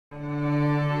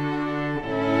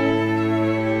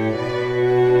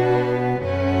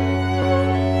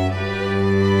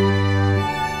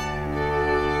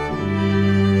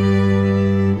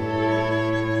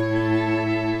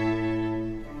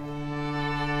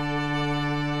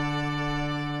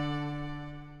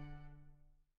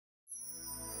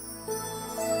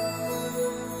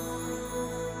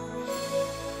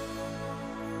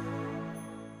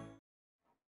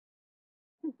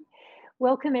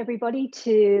Welcome everybody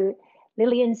to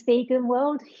Lillian's Vegan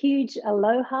World. Huge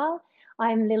aloha.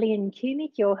 I'm Lillian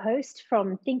Cumic, your host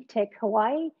from ThinkTech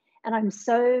Hawaii, and I'm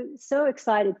so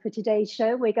excited for today's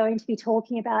show. We're going to be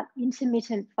talking about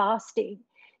intermittent fasting.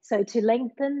 So to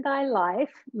lengthen thy life,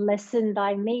 lessen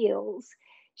thy meals,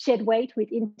 shed weight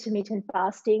with intermittent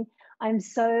fasting. I'm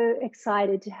so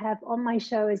excited to have on my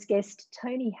show as guest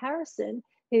Tony Harrison,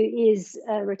 who is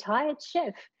a retired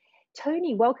chef.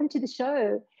 Tony, welcome to the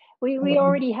show. We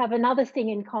already have another thing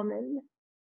in common.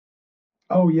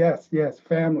 Oh, yes,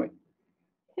 family.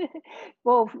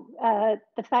 Well,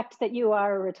 the fact that you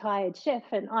are a retired chef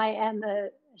and I am a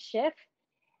chef,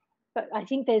 but I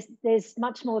think there's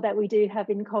much more that we do have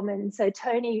in common. So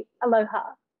Tony, aloha.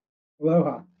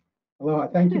 Aloha. Aloha.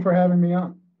 Thank you for having me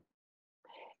on.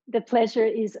 The pleasure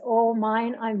is all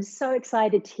mine. I'm so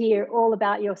excited to hear all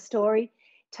about your story.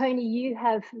 Tony, you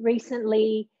have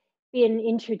recently been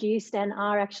introduced and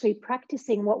are actually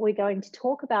practicing what we're going to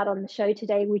talk about on the show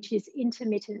today, which is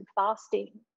intermittent fasting.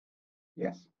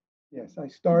 Yes. I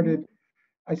started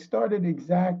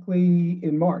exactly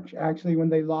in March, actually, when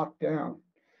they locked down.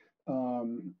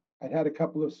 I'd had a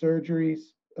couple of surgeries,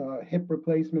 hip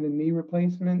replacement and knee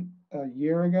replacement a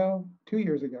year ago, 2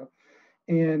 years ago,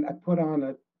 and I put on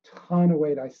a ton of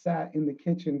weight. I sat in the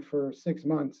kitchen for 6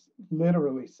 months,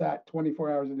 literally sat 24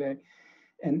 hours a day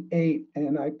and ate,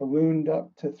 and I ballooned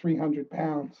up to 300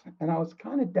 pounds. And I was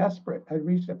kind of desperate. I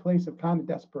reached a place of kind of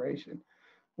desperation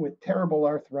with terrible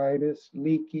arthritis,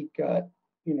 leaky gut.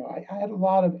 I had a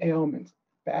lot of ailments,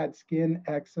 bad skin,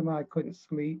 eczema, I couldn't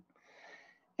sleep.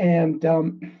 And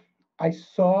I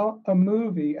saw a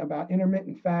movie about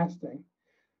intermittent fasting,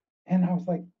 and I was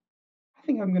like, I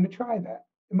think I'm going to try that.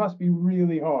 It must be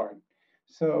really hard.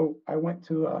 So I went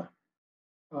to a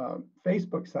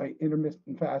Facebook site,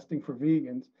 Intermittent Fasting for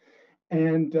Vegans,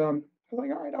 and I was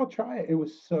like, all right, I'll try it. It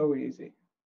was so easy.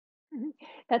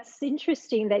 That's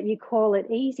interesting that you call it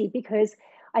easy, because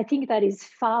I think that is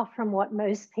far from what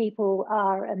most people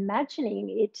are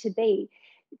imagining it to be.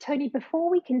 Tony, before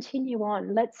we continue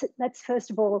on, let's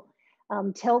first of all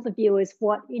tell the viewers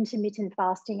what intermittent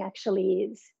fasting actually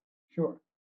is. Sure.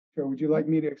 Would you like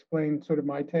me to explain sort of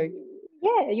my take?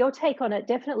 Yeah, your take on it,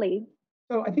 definitely.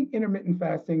 So I think intermittent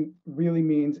fasting really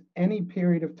means any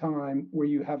period of time where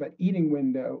you have an eating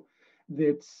window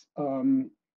that's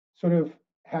sort of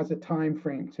has a time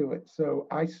frame to it. So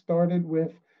I started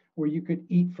with where you could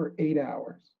eat for 8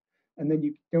 hours, and then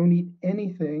you don't eat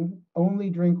anything, only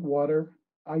drink water.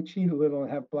 I cheat a little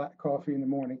and have black coffee in the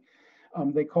morning.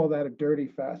 They call that a dirty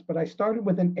fast. But I started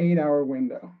with an 8 hour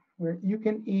window where you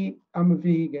can eat. I'm a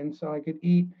vegan, so I could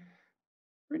eat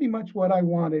pretty much what I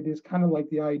wanted. Is kind of like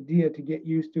the idea to get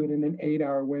used to it in an 8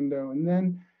 hour window. And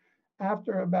then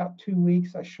after about 2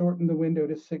 weeks, I shortened the window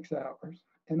to 6 hours,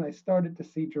 and I started to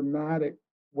see dramatic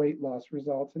weight loss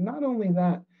results. And not only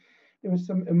that, there was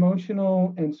some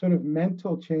emotional and sort of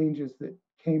mental changes that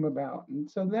came about. And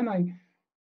so then I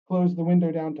closed the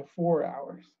window down to 4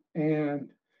 hours. And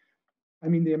I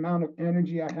mean, the amount of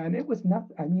energy I had, it was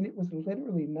nothing. I mean, it was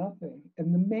literally nothing.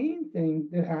 And the main thing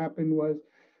that happened was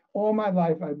all my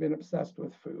life, I've been obsessed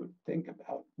with food. Think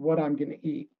about what I'm going to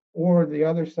eat, or the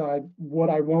other side, what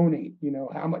I won't eat,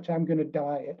 how much I'm going to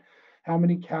diet, how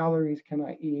many calories can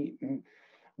I eat, and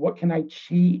what can I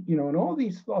cheat, and all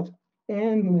these thoughts,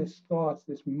 endless thoughts,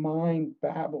 this mind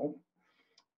babble,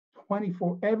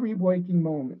 24, every waking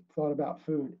moment thought about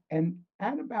food. And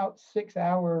at about 6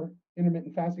 hour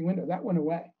intermittent fasting window, that went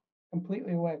away,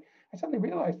 completely away. I suddenly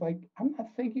realized, like, I'm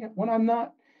not thinking, when I'm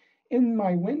not in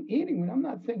my eating, when I'm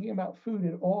not thinking about food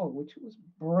at all, which was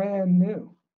brand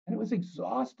new. And it was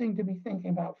exhausting to be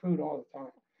thinking about food all the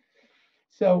time.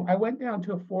 So I went down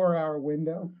to a 4 hour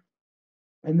window,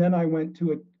 and then I went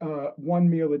to a one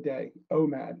meal a day,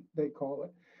 OMAD, they call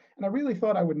it. And I really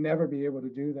thought I would never be able to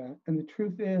do that. And the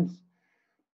truth is,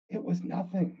 it was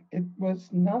nothing. It was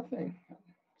nothing.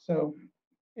 So That's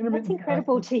intermittent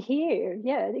incredible fasting. to hear.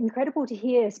 Yeah, incredible to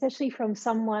hear, especially from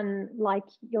someone like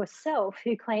yourself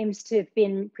who claims to have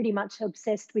been pretty much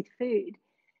obsessed with food.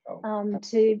 Oh,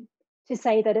 To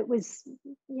say that it was,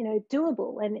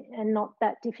 doable and not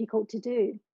that difficult to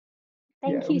do. yeah,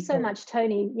 Thank it you was so totally. much,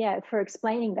 Tony. Yeah, for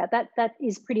explaining that. That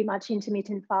is pretty much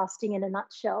intermittent fasting in a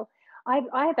nutshell.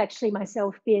 I've actually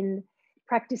myself been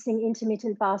practicing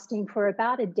intermittent fasting for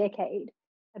about a decade,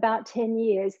 about 10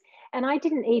 years, and I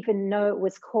didn't even know it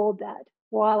was called that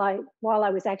while I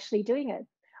was actually doing it.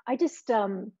 I just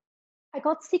I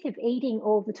got sick of eating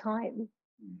all the time.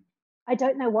 I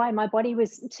don't know why. My body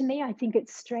was, to me, I think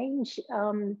it's strange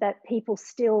that people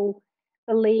still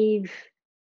believe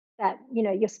that,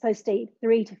 you're supposed to eat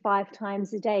 3 to 5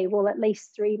 times a day, well, at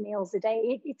least 3 meals a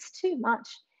day, it's too much.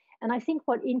 And I think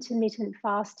what intermittent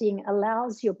fasting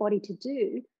allows your body to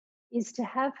do is to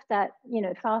have that,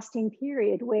 fasting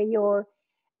period where you're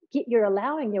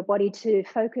allowing your body to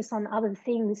focus on other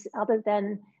things other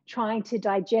than trying to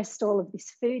digest all of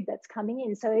this food that's coming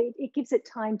in. So it gives it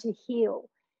time to heal,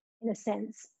 in a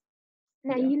sense.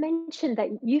 Now, Yeah. you mentioned that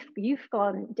you've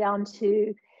gone down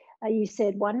to, you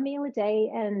said 1 meal a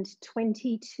day and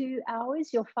 22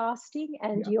 hours you're fasting,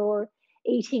 and Yeah. your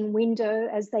eating window,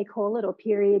 as they call it, or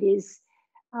period, is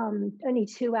only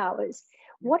 2 hours.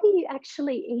 What are you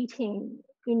actually eating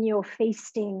in your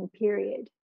feasting period?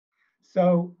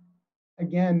 So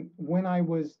again, when I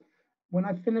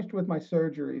finished with my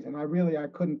surgeries and I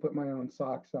couldn't put my own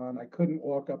socks on, I couldn't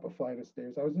walk up a flight of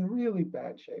stairs. I was in really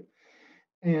bad shape.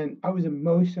 And I was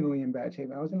emotionally in bad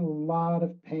shape. I was in a lot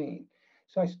of pain.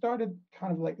 So I started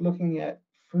kind of like looking at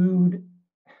food.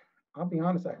 I'll be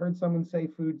honest, I heard someone say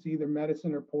food's either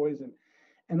medicine or poison.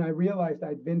 And I realized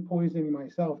I'd been poisoning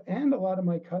myself and a lot of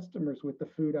my customers with the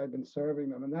food I'd been serving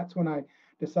them. And that's when I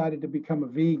decided to become a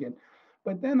vegan.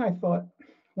 But then I thought,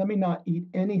 let me not eat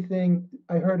anything.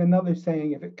 I heard another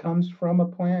saying, if it comes from a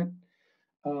plant,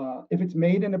 if it's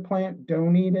made in a plant,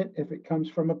 don't eat it. If it comes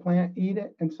from a plant, eat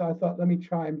it. And so I thought, let me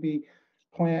try and be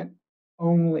plant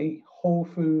only, whole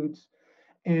foods.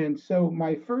 And so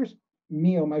my first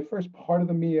meal, my first part of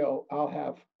the meal, I'll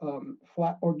have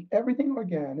flat or everything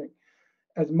organic,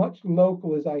 as much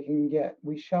local as I can get.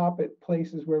 We shop at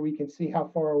places where we can see how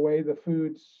far away the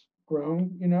food's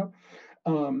grown.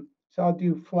 So I'll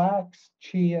do flax,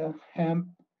 chia, hemp,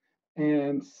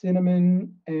 and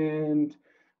cinnamon, and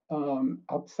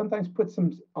I'll sometimes put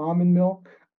some almond milk,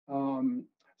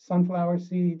 sunflower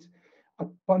seeds, a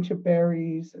bunch of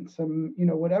berries, and some,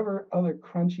 whatever other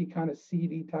crunchy kind of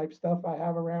seedy type stuff I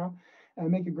have around. And I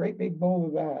make a great big bowl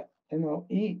of that, and I'll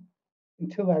eat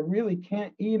until I really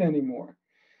can't eat anymore.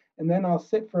 And then I'll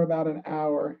sit for about an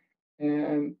hour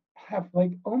and have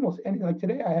like almost anything. Like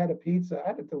today, I had a pizza. I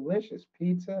had a delicious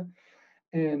pizza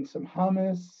and some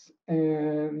hummus,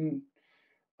 and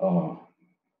oh,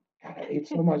 God, I ate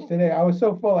so much today. I was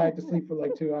so full, I had to sleep for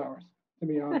like 2 hours, to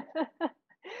be honest.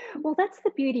 Well, that's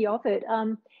the beauty of it.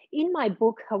 In my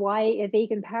book, Hawaii, A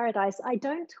Vegan Paradise, I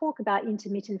don't talk about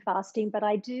intermittent fasting, but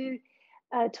I do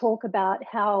talk about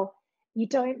how you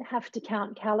don't have to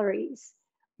count calories,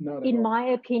 Not at in all. my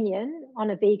opinion,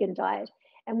 on a vegan diet.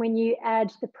 And when you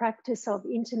add the practice of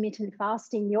intermittent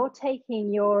fasting, you're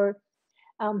taking your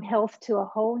health to a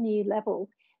whole new level.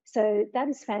 So that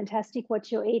is fantastic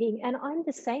what you're eating. And I'm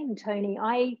the same, Tony.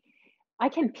 I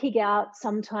can pig out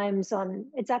sometimes on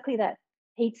exactly that,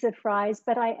 pizza, fries,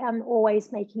 but I am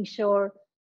always making sure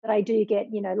that I do get,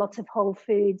 lots of whole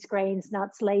foods, grains,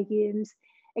 nuts, legumes,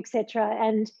 etc.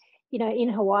 And, in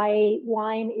Hawaii,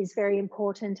 wine is very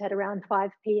important at around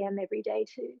 5 p.m. every day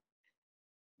too.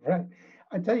 Right.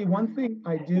 I tell you one thing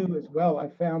I do as well, I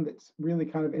found that's really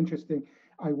kind of interesting.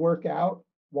 I work out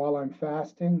while I'm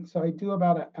fasting. So I do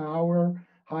about an hour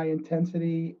high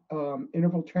intensity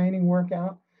interval training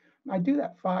workout. I do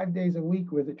that 5 days a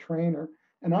week with a trainer.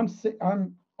 And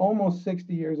I'm almost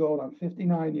 60 years old. I'm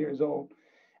 59 years old.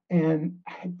 And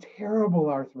I had terrible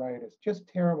arthritis, just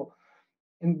terrible.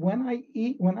 And when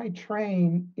I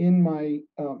train in my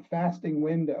fasting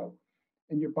window,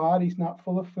 and your body's not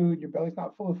full of food, your belly's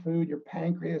not full of food, your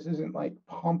pancreas isn't like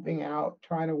pumping out,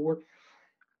 trying to work,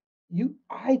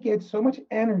 I get so much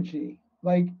energy.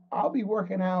 Like I'll be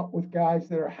working out with guys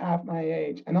that are half my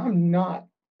age, and I'm not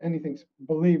anything,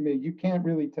 believe me, you can't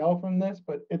really tell from this,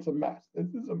 but it's a mess.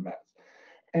 This is a mess.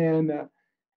 And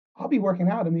I'll be working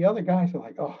out, and the other guys are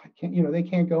like, oh, I can't, they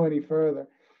can't go any further.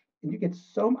 And I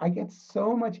get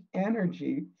so much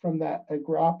energy from that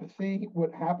agropathy,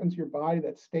 what happens to your body,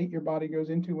 that state your body goes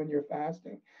into when you're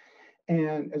fasting.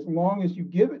 And as long as you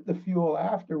give it the fuel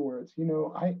afterwards,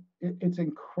 it's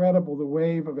incredible the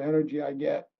wave of energy I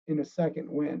get in a second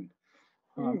wind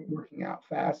Mm. working out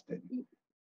fasted.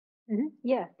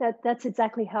 Yeah, that's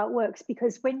exactly how it works,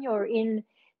 because when you're in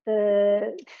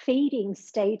the feeding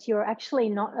state, you're actually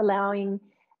not allowing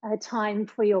time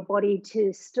for your body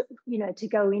to, to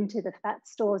go into the fat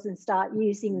stores and start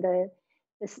using the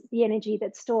energy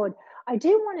that's stored. I do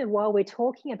want to, while we're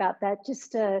talking about that,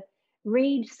 just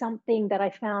read something that I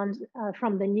found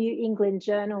from the New England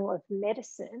Journal of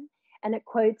Medicine, and it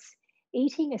quotes,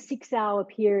 "Eating a 6-hour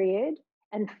period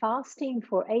and fasting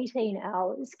for 18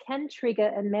 hours can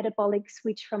trigger a metabolic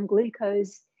switch from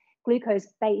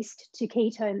glucose-based to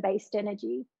ketone-based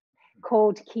energy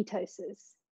called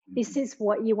ketosis." This is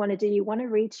what you want to do. You want to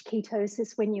reach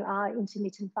ketosis when you are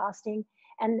intermittent fasting,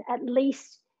 and at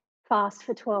least fast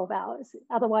for 12 hours.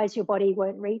 Otherwise, your body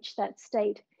won't reach that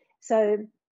state. So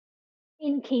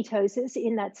in ketosis,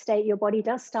 in that state, your body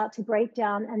does start to break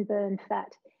down and burn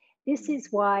fat. This is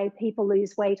why people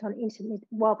lose weight on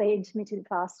while they're intermittent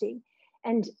fasting.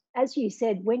 And as you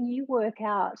said, when you work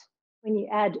out, when you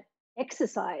add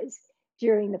exercise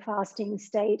during the fasting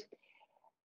state,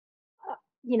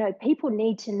 people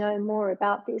need to know more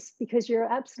about this, because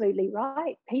you're absolutely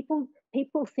right. People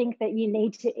think that you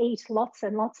need to eat lots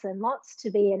and lots and lots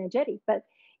to be energetic. But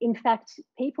in fact,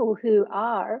 people who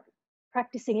are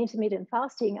practicing intermittent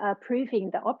fasting are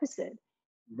proving the opposite.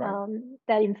 Right.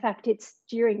 That in fact, it's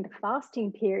during the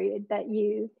fasting period that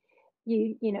you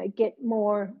get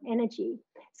more energy.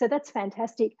 So that's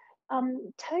fantastic.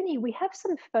 Tony, we have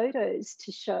some photos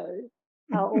to show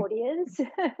our audience.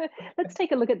 Let's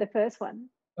take a look at the first one.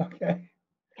 Okay.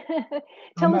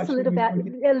 Tell I'm us a actually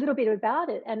little bit about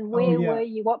it, and Oh, where yeah. were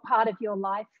you? What part of your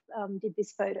life did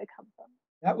this photo come from?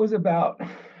 That was about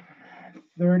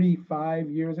 35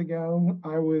 years ago.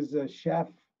 I was a chef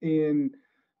in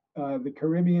the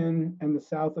Caribbean and the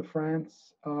south of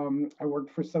France. I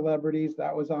worked for celebrities.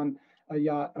 That was on a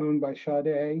yacht owned by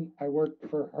Sade. I worked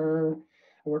for her.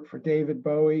 I worked for David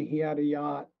Bowie. He had a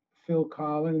yacht. Phil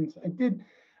Collins. I did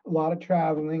a lot of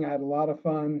traveling. I had a lot of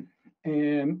fun,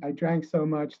 and I drank so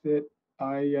much that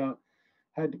I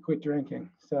had to quit drinking.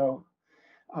 So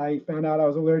I found out I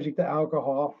was allergic to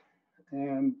alcohol,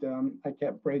 and I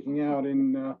kept breaking out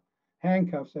in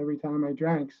handcuffs every time I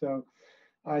drank. So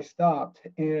I stopped.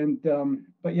 And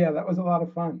but yeah, that was a lot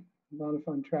of fun. A lot of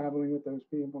fun traveling with those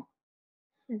people.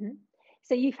 Mm-hmm.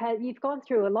 So you've gone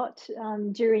through a lot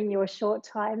during your short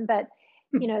time, but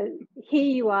here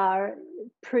you are,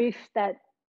 proof that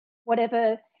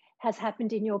whatever has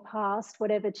happened in your past,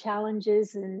 whatever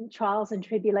challenges and trials and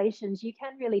tribulations, you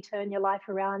can really turn your life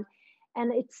around.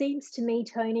 And it seems to me,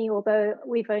 Tony, although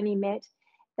we've only met,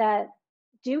 that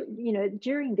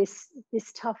during this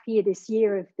tough year, this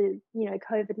year of the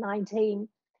COVID-19,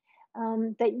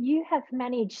 that you have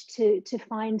managed to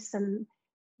find some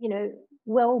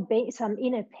well-being, some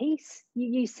inner peace.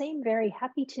 You seem very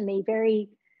happy to me, very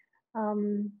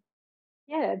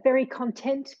very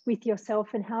content with yourself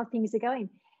and how things are going.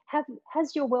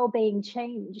 Has your well-being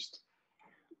changed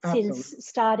Absolutely. since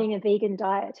starting a vegan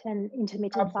diet and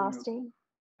intermittent Absolutely. fasting?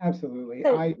 Absolutely.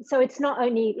 So it's not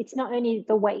only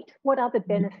the weight. What are the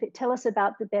benefits? Tell us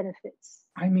about the benefits.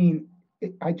 I mean,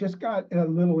 I just got a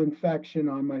little infection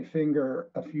on my finger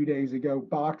a few days ago.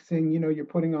 Boxing, you're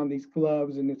putting on these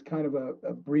gloves and it's kind of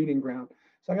a breeding ground.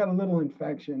 So I got a little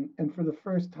infection. And for the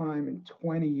first time in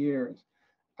 20 years,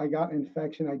 I got an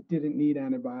infection. I didn't need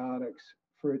antibiotics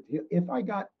for it. If I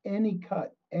got any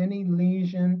cut, any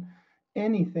lesion,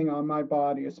 anything on my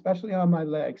body, especially on my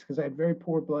legs, because I had very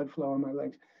poor blood flow on my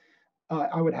legs,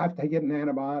 I would have to get an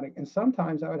antibiotic. And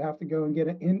sometimes I would have to go and get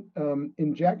an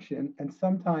injection, and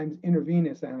sometimes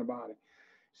intravenous antibiotic.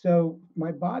 So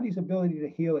my body's ability to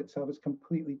heal itself has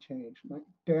completely changed. My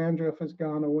dandruff has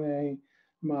gone away.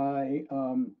 My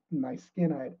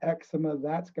skin, I had eczema,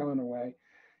 that's gone away.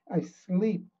 I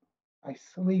sleep. I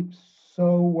sleep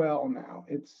so well now.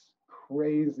 It's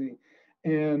crazy.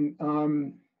 And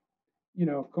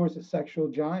of course, a sexual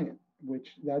giant,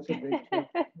 which that's a big change.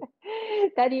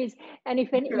 That is, and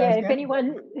if Anybody.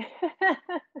 anyone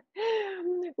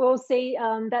will see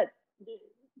that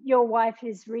your wife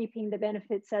is reaping the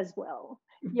benefits as well.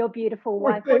 Your beautiful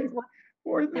Poor wife. thing.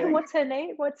 Poor thing. What's her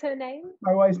name? What's her name?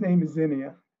 My wife's name is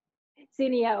Zinnia.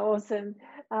 Zinnia, awesome.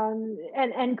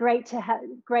 And great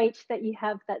that you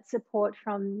have that support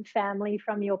from family,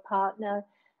 from your partner.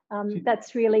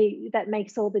 That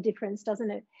makes all the difference, doesn't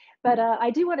it? But I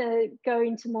do want to go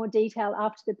into more detail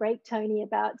after the break, Tony,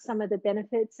 about some of the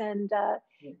benefits and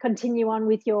continue on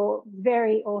with your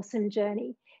very awesome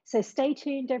journey. So stay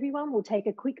tuned, everyone. We'll take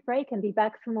a quick break and be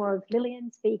back for more of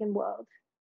Lillian's Vegan World.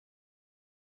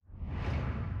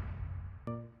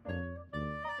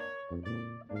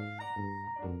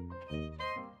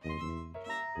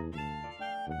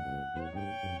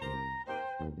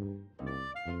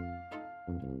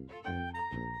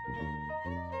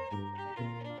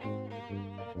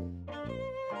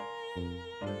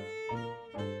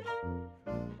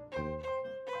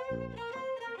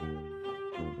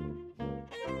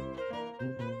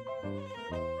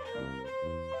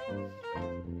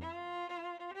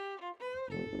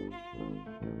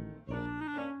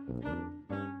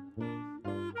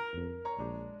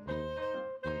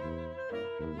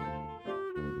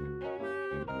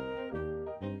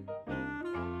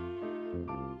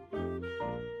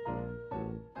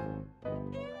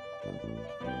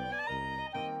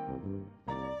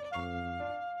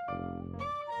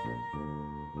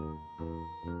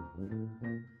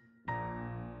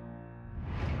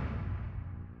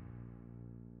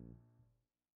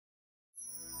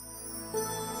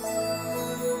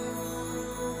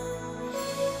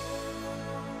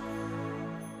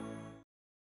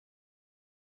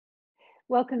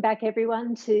 Welcome back,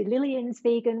 everyone, to Lillian's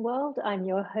Vegan World. I'm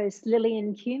your host,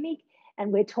 Lillian Cumic, and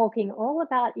we're talking all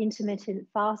about intermittent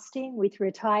fasting with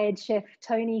retired chef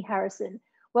Tony Harrison.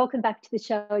 Welcome back to the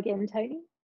show again, Tony.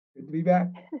 Good to be back.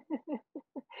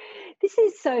 This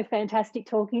is so fantastic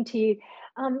talking to you.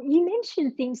 You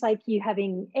mentioned things like you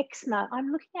having eczema.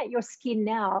 I'm looking at your skin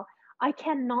now. I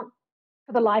cannot,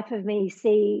 for the life of me,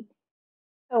 see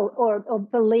or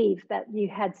believe that you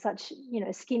had such,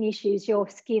 skin issues. Your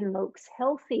skin looks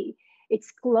healthy.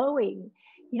 It's glowing.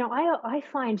 I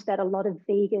find that a lot of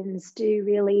vegans do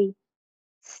really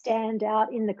stand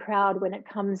out in the crowd when it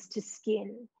comes to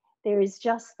skin. There is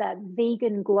just that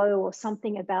vegan glow or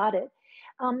something about it.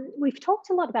 We've talked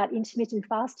a lot about intermittent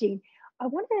fasting. I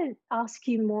want to ask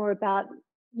you more about,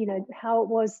 how it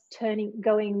was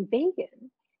going vegan.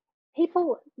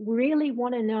 People really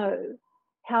want to know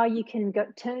how you can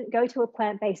go to a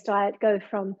plant-based diet, go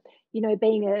from,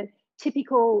 being a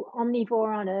typical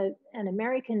omnivore on an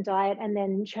American diet and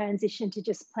then transition to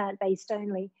just plant-based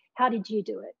only. How did you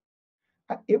do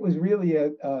it? It was really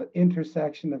a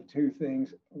intersection of two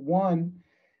things. One,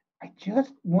 I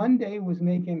just one day was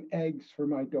making eggs for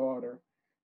my daughter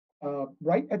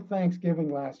right at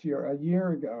Thanksgiving last year, a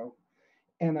year ago,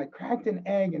 and I cracked an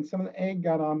egg, and some of the egg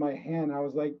got on my hand. I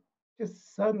was like,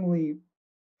 just suddenly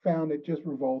found it just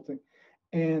revolting,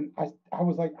 and I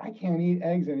was like, I can't eat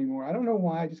eggs anymore. I don't know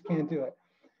why, I just can't do it.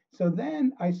 So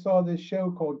then I saw this show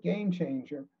called Game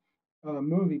Changer, a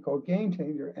movie called Game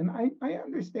Changer. And I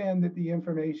understand that the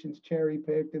information's cherry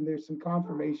picked and there's some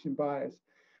confirmation bias,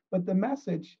 but the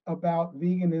message about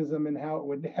veganism and how it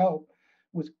would help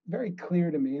was very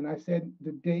clear to me. And I said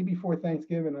the day before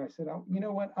Thanksgiving, I said, oh, you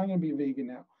know what? I'm going to be a vegan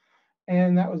now.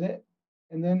 And that was it.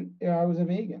 And then I was a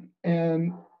vegan.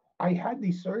 And I had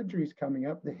these surgeries coming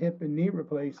up, the hip and knee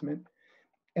replacement.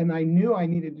 And I knew I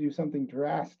needed to do something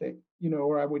drastic,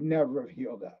 or I would never have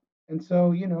healed up. And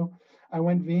so, I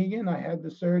went vegan, I had the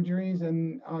surgeries,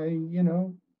 and I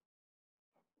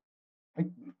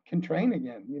can train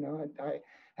again. I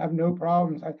have no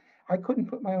problems. I couldn't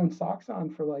put my own socks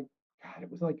on for like, God, it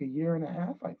was like a year and a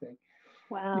half, I think.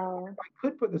 Wow. If I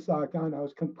could put the sock on, I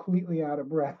was completely out of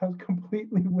breath. I was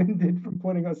completely winded from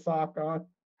putting a sock on.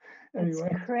 That's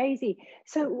Anyway. crazy.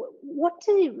 So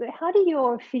how do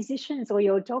your physicians or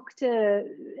your doctor,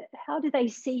 how do they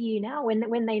see you now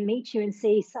when they meet you and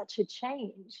see such a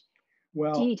change? Do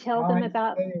Well, you tell them I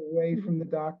about? stay away Mhm. from the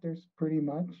doctors pretty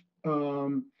much.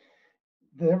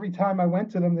 Every time I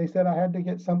went to them, they said I had to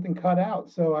get something cut out.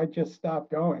 So I just stopped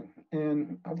going.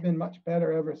 And I've been much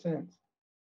better ever since.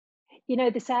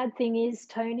 The sad thing is,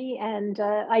 Tony, and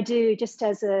I do, just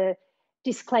as a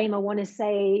disclaimer, want to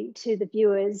say to the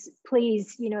viewers,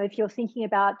 please, if you're thinking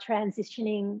about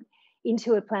transitioning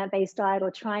into a plant-based diet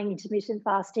or trying intermittent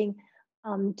fasting,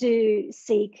 do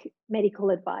seek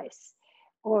medical advice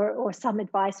or some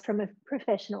advice from a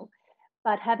professional.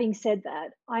 But having said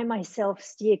that, I myself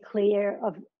steer clear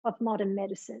of modern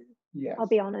medicine. I'll Yes.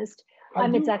 be honest. I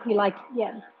I'm do exactly like,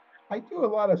 yeah. I do a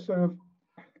lot of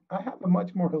I have a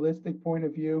much more holistic point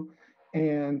of view.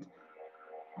 And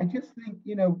I just think,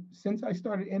 since I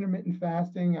started intermittent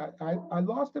fasting, I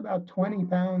lost about 20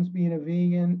 pounds being a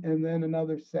vegan and then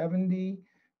another 70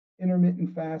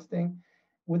 intermittent fasting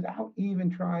without even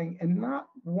trying. And not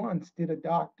once did a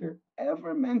doctor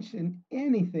ever mention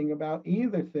anything about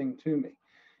either thing to me.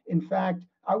 In fact,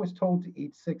 I was told to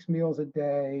eat 6 meals a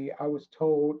day. I was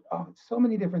told, oh, so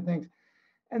many different things.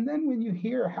 And then when you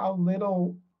hear how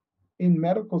little in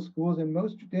medical schools and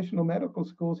most traditional medical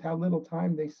schools, how little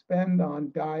time they spend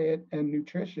on diet and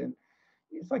nutrition,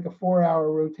 it's like a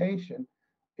 4-hour rotation.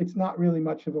 It's not really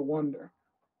much of a wonder.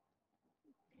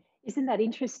 Isn't that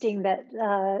interesting that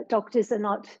doctors are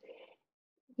not,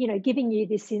 giving you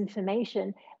this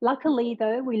information? Luckily,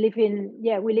 though, we live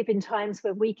in times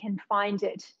where we can find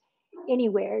it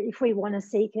anywhere if we want to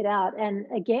seek it out. And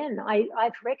again,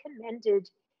 I've recommended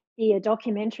the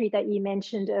documentary that you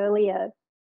mentioned earlier,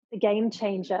 The Game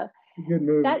Changer. Good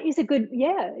movie. That is a good,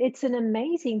 yeah, it's an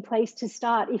amazing place to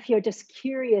start if you're just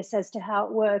curious as to how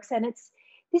it works. And it's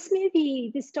this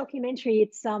movie, this documentary,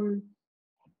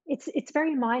 it's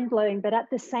very mind-blowing, but at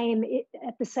the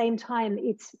same time,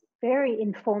 it's very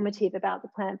informative about the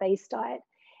plant-based diet.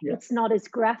 Yes. It's not as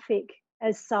graphic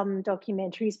as some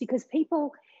documentaries because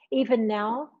people even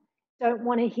now don't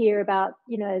want to hear about,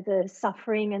 the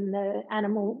suffering and the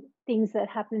animal things that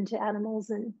happen to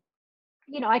animals. And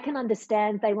I can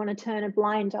understand they want to turn a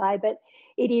blind eye, but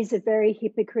it is a very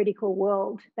hypocritical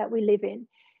world that we live in.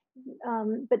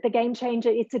 But the Game Changer,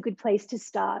 it's a good place to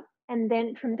start. And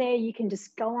then from there, you can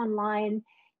just go online.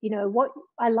 What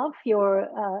I love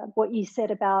what you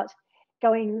said about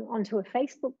going onto a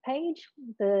Facebook page,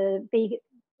 the vegan,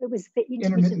 it was the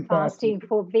intermittent Intermittent fasting. fasting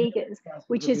for vegans, Intermittent fasting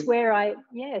which for is vegan. where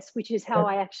which is how Yep.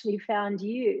 I actually found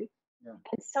you. Yeah.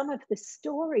 And some of the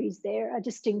stories there are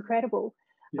just incredible.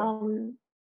 Yeah.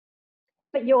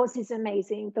 But yours is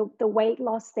amazing. The weight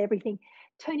loss, everything.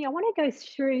 Tony, I want to go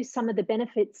through some of the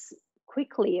benefits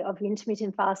quickly of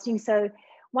intermittent fasting. So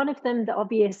one of them, the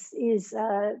obvious, is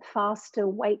faster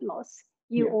weight loss.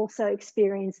 You Yeah. also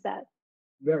experience that.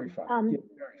 Very fast. Yeah, Um, very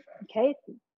fast. okay.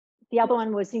 The other Yes.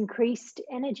 one was increased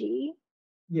energy.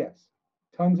 Yes.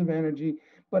 Tons of energy.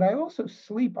 But I also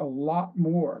sleep a lot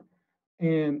more.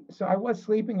 And so I was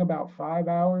sleeping about 5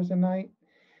 hours a night.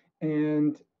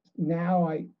 And now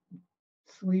I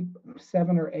sleep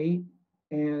 7 or 8.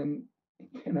 And,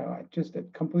 just a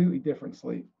completely different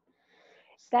sleep.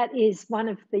 That is one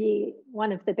of the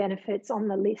benefits on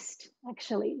the list,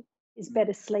 actually, is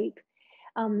better sleep.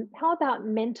 How about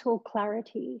mental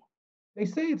clarity? They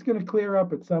say it's going to clear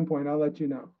up at some point. I'll let you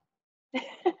know.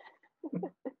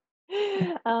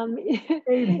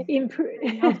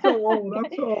 Maybe. I'm so old. I'm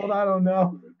so old. I don't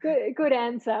know. Good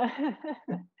answer.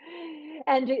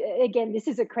 And again, this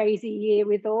is a crazy year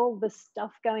with all the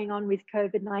stuff going on with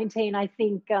COVID-19. I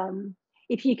think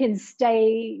if you can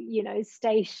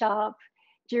stay sharp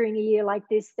during a year like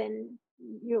this, then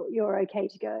you're okay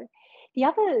to go. The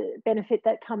other benefit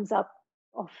that comes up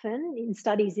often in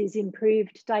studies is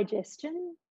improved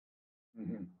digestion.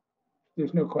 Mhm.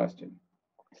 There's no question.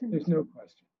 There's no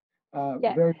question.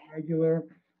 Yeah. Very regular.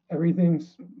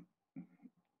 Everything's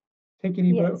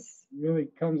tickety boo. Yes. Really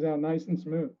comes out nice and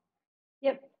smooth.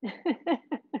 Yep.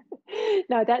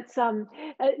 No, that's well,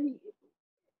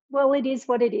 it is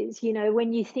what it is.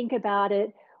 When you think about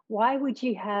it, why would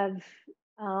you have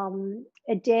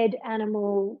a dead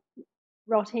animal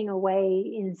rotting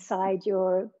away inside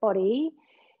your body,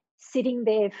 sitting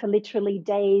there for literally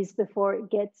days before it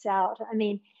gets out? I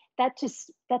mean, that's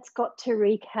got to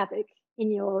wreak havoc in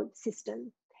your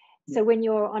system. Yeah. So when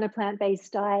you're on a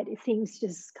plant-based diet, things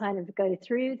just kind of go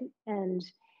through and,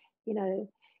 you know,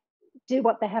 do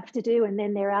what they have to do, and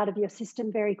then they're out of your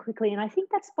system very quickly. And I think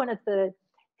that's one of the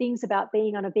things about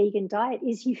being on a vegan diet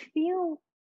is you feel,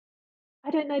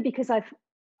 I don't know, because I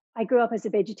grew up as a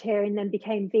vegetarian, then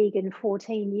became vegan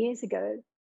 14 years ago.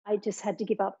 I just had to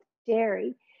give up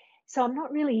dairy. So I'm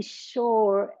not really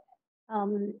sure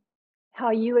um,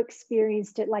 how you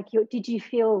experienced it. Like, did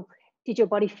your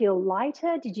body feel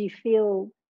lighter? Did you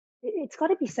feel, it's got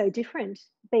to be so different,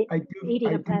 but I do. eating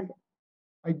I a do. plant.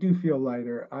 I do feel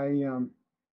lighter.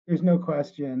 There's no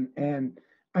question. And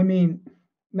I mean,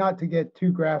 not to get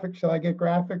too graphic. Shall I get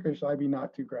graphic or shall I be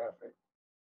not too graphic?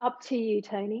 Up to you,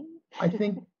 Tony. I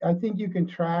think you can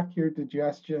track your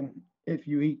digestion if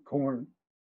you eat corn,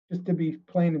 just to be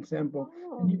plain and simple.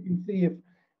 And Oh. you can see if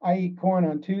I eat corn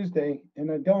on Tuesday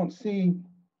and I don't see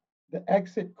the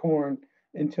exit corn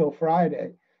until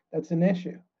Friday, that's an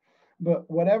issue. But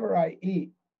whatever I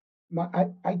eat,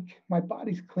 my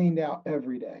body's cleaned out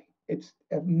every day. It's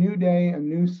a new day, a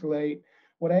new slate.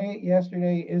 What I ate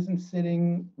yesterday isn't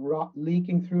sitting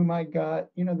leaking through my gut.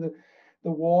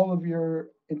 The wall of your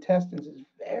intestines is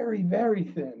very, very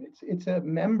thin. It's a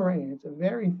membrane. It's a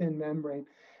very thin membrane,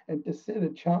 and to sit a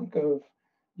chunk of,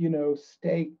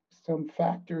 steak, some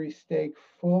factory steak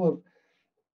full of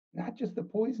not just the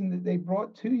poison that they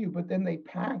brought to you, but then they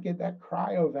pack it, that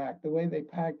cryovac, the way they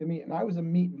pack the meat. And I was a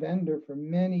meat vendor for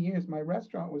many years. My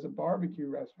restaurant was a barbecue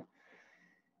restaurant.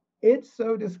 It's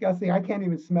so disgusting. I can't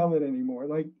even smell it anymore.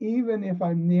 Like, even if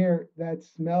I'm near, that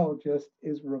smell just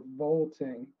is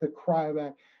revolting, the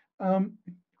cryovac. Um,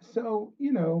 so,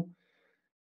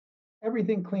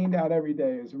 everything cleaned out every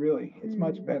day it's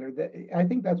much Mm. better. I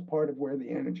think that's part of where the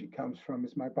energy comes from,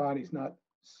 is my body's not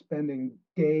spending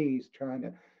days trying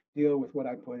to deal with what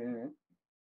I put in it.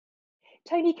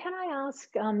 Tony, can I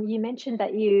ask? You mentioned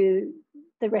that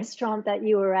the restaurant that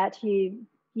you were at,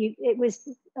 it was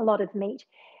a lot of meat.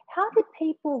 How did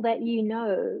people that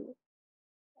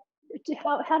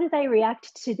how do they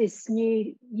react to this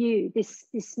new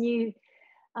this new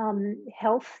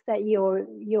health that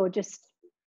you're just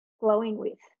glowing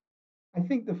with? I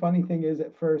think the funny thing is,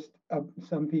 at first,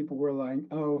 some people were like,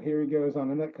 "Oh, here he goes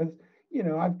on another," because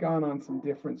I've gone on some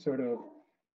different sort of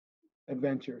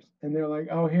adventures, and they're like,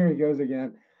 "Oh, here he goes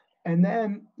again," and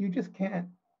then you just can't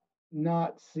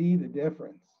not see the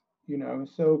difference.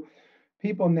 So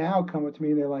people now come up to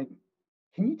me and they're like,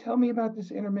 "Can you tell me about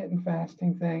this intermittent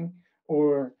fasting thing?"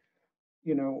 Or,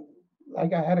 you know,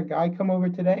 like, I had a guy come over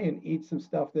today and eat some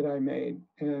stuff that I made,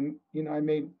 and I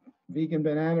made vegan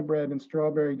banana bread and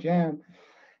strawberry jam,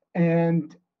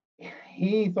 and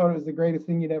he thought it was the greatest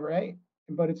thing he'd ever ate.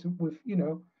 But it's with,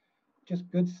 just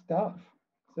good stuff.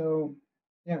 So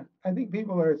yeah, I think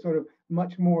people are sort of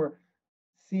much more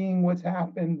seeing what's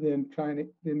happened than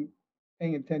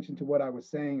paying attention to what I was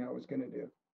saying I was going to do.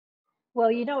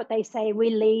 Well, you know what they say, we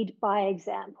lead by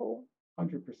example.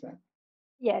 100%.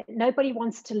 Yeah, nobody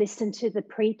wants to listen to the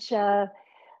preacher,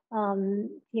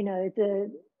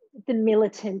 the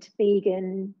militant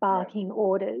vegan Right. barking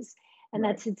orders, and Right.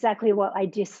 that's exactly what I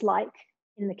dislike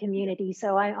in the community.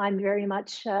 So I'm very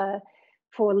much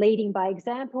for leading by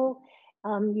example.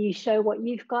 You show what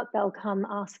you've got, they'll come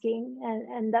asking,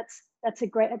 and that's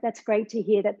great to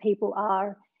hear that people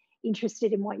are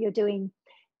interested in what you're doing.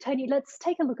 Tony, let's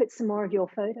take a look at some more of your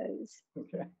photos.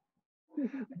 Okay.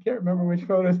 I can't remember which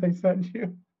photos I sent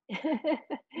you.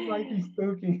 It might be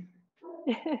spooky.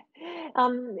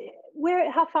 um,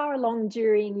 how far along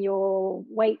during your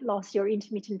weight loss, your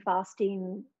intermittent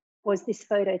fasting, was this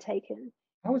photo taken?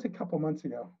 That was a couple months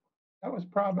ago. That was Oh,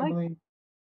 probably,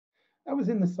 that was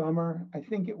in the summer. I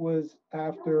think it was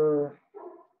after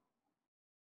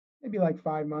maybe like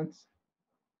 5 months.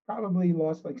 Probably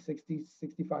lost like 60,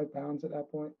 65 pounds at that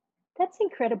point. that's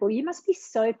incredible. You must be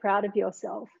so proud of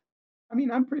yourself. I mean,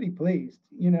 I'm pretty pleased.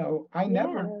 You know,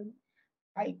 Yeah.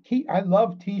 I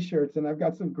love t-shirts, and I've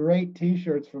got some great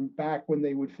t-shirts from back when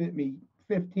they would fit me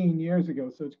 15 years ago.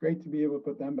 So it's great to be able to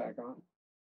put them back on.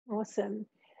 Awesome.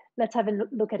 Let's have a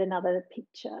look at another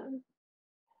picture.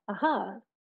 Aha.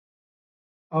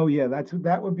 Oh yeah,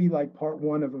 that would be like part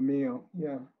one of a meal.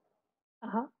 Yeah.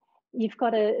 Uh-huh. You've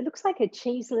got it looks like a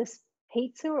cheeseless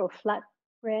pizza or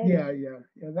flatbread. Yeah.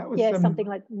 That was Yeah, some, something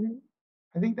like,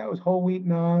 I think that was whole wheat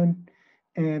naan.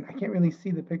 And I can't really see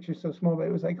the picture so small, but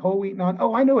it was like whole wheat naan.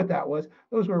 Oh, I know what that was.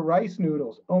 Those were rice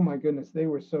noodles. Oh my goodness, they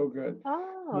were so good.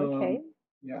 oh, okay. Um,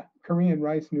 yeah, Korean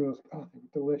rice noodles. Oh, they were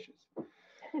delicious.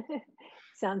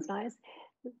 Sounds nice.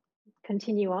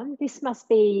 Continue on. This must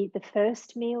be the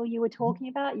first meal you were talking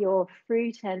about, your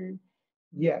fruit and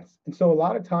Yes. And so a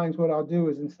lot of times what I'll do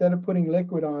is instead of putting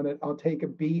liquid on it, I'll take a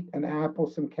beet, an apple,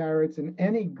 some carrots, and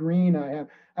any green I have.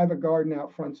 I have a garden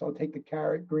out front, so I'll take the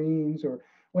carrot greens or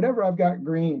whatever I've got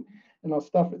green, and I'll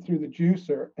stuff it through the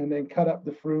juicer and then cut up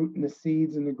the fruit and the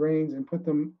seeds and the grains and put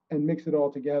them and mix it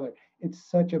all together. It's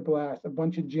such a blast. A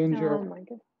bunch of oh ginger my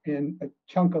god. and a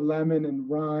chunk of lemon and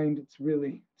rind. It's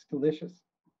delicious.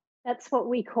 That's what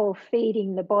we call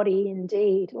feeding the body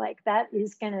indeed. Like that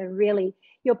is going to really,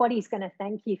 your body's going to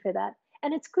thank you for that.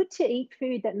 And it's good to eat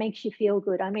food that makes you feel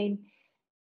good. I mean,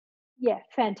 yeah,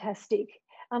 fantastic.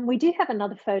 We do have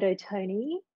another photo,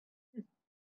 Tony.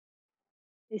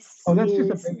 This Oh, that's just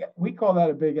a is big, we call that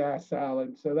a big ass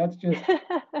salad. So that's just,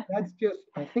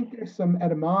 I think there's some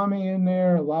edamame in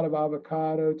there, a lot of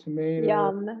avocado, tomato,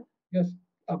 yum. just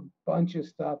a bunch of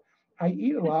stuff. I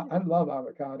eat a lot. I love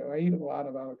avocado. I eat a lot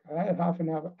of avocado. I had half an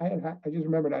avocado. I just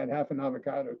remembered I had half an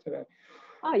avocado today.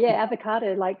 Oh yeah,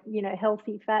 avocado, like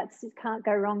healthy fats. It can't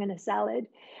go wrong in a salad.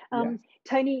 Yes.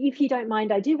 Tony, if you don't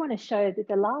mind, I do want to show that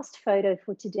the last photo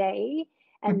for today,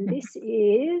 and this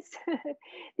is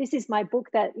this is my book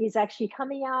that is actually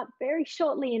coming out very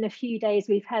shortly in a few days.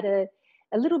 We've had a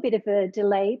little bit of a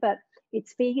delay, but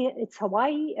it's vegan. It's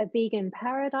Hawaii, a vegan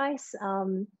paradise.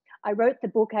 I wrote the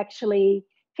book actually.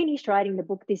 Finished writing the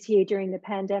book this year during the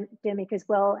pandemic as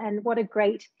well, and what a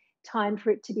great time for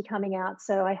it to be coming out.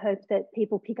 So I hope that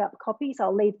people pick up copies.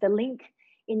 I'll leave the link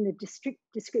in the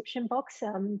description box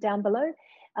down below.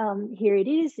 Here it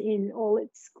is in all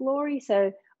its glory.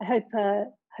 So I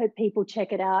hope people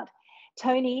check it out.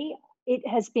 Tony, it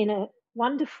has been a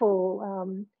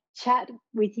wonderful chat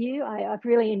with you. I've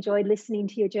really enjoyed listening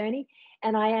to your journey,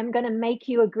 and I am going to make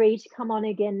you agree to come on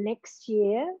again next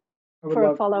year I would for a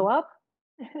love to. follow-up.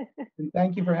 And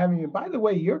thank you for having me. By the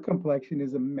way, your complexion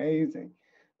is amazing.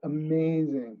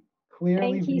 Amazing.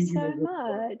 Clearly Thank you so veganism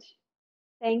works. much.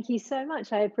 Thank you so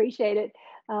much. I appreciate it.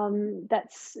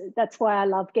 That's why I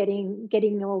love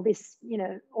getting all this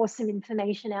awesome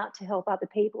information out to help other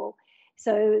people.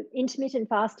 So intermittent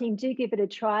fasting, do give it a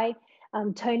try.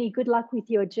 Tony, good luck with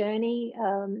your journey.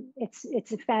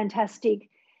 It's a fantastic,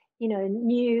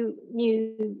 new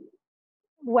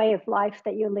way of life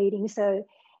that you're leading. So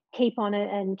keep on it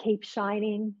and keep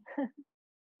shining.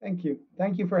 Thank you.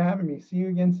 Thank you for having me. See you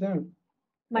again soon.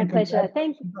 My And pleasure.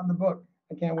 congratulations on the book.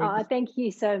 I can't wait to see it. Thank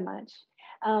you so much.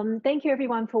 Thank you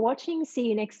everyone for watching. See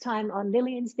you next time on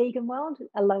Lillian's Vegan World.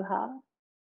 Aloha.